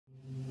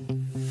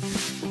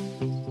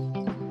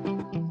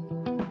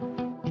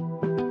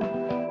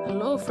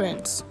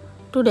friends,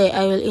 today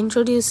I will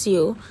introduce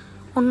you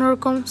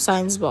Onnorokom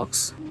Science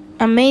Box.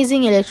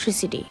 Amazing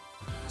electricity.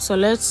 So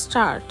let's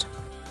start.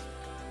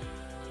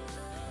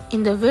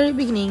 In the very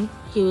beginning,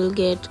 you will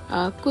get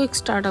a quick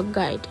startup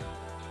guide.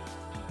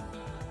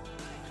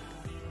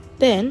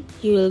 Then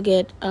you will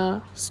get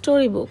a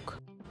storybook,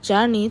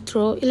 Journey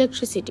Through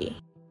Electricity.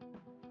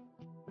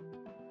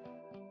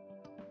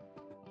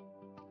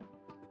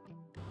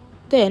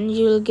 Then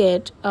you will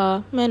get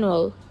a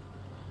manual,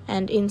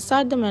 and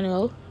inside the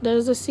manual there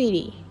is a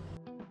CD.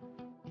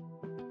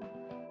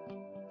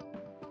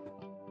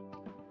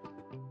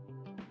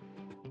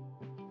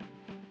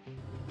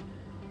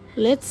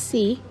 Let's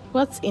see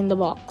what's in the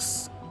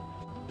box.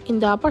 In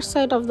the upper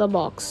side of the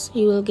box,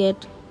 you will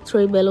get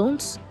 3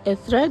 balloons, a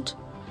thread,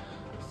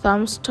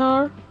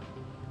 thermistor,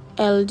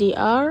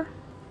 LDR,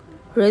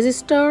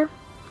 resistor,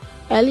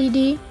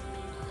 LED,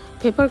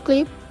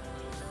 paperclip,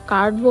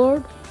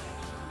 cardboard,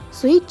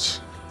 switch,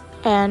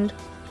 and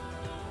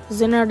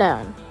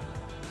xenodion.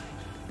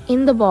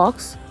 In the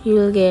box, you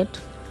will get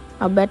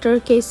a battery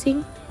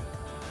casing,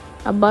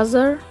 a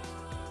buzzer,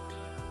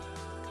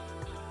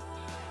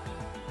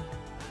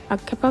 a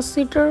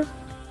capacitor,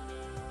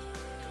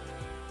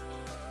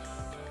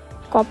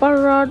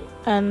 copper rod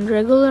and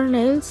regular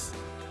nails,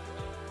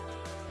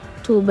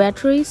 2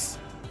 batteries,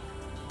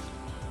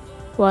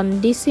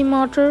 1 DC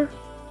motor,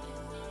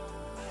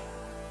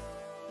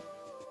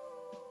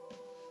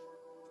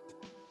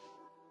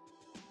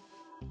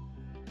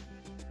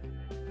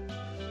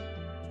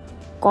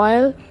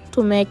 coil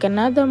to make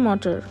another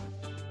motor,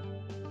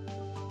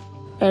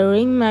 a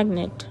ring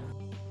magnet,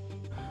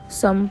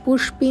 some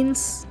push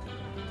pins,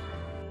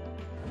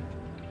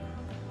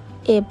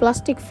 a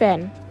plastic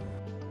fan,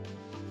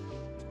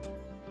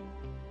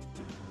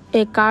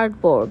 a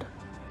cardboard,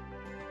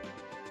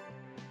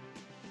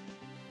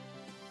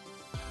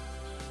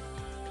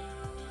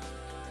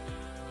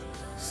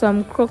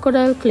 some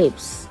crocodile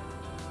clips,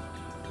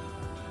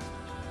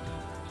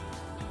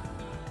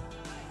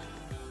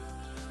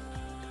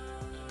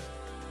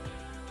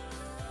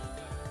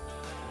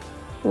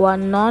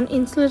 one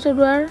non-insulated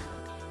wire,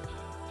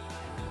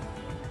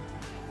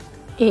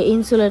 a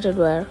insulated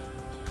wire.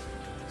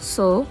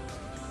 So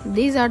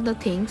these are the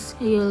things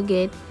you will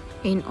get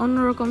in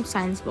Onnorokom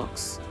Science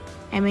Box.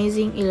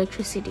 Amazing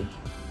electricity.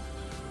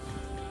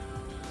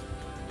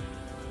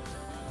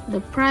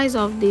 The price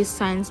of this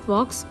science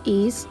box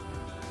is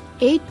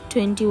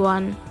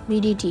 821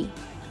 BDT.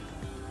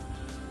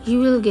 You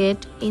will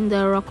get in the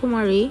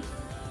Rokumari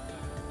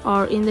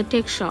or in the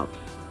tech shop.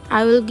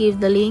 I will give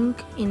the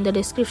link in the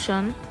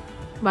description.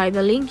 By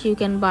the link you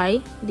can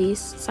buy this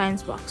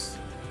science box.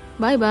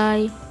 Bye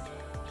bye.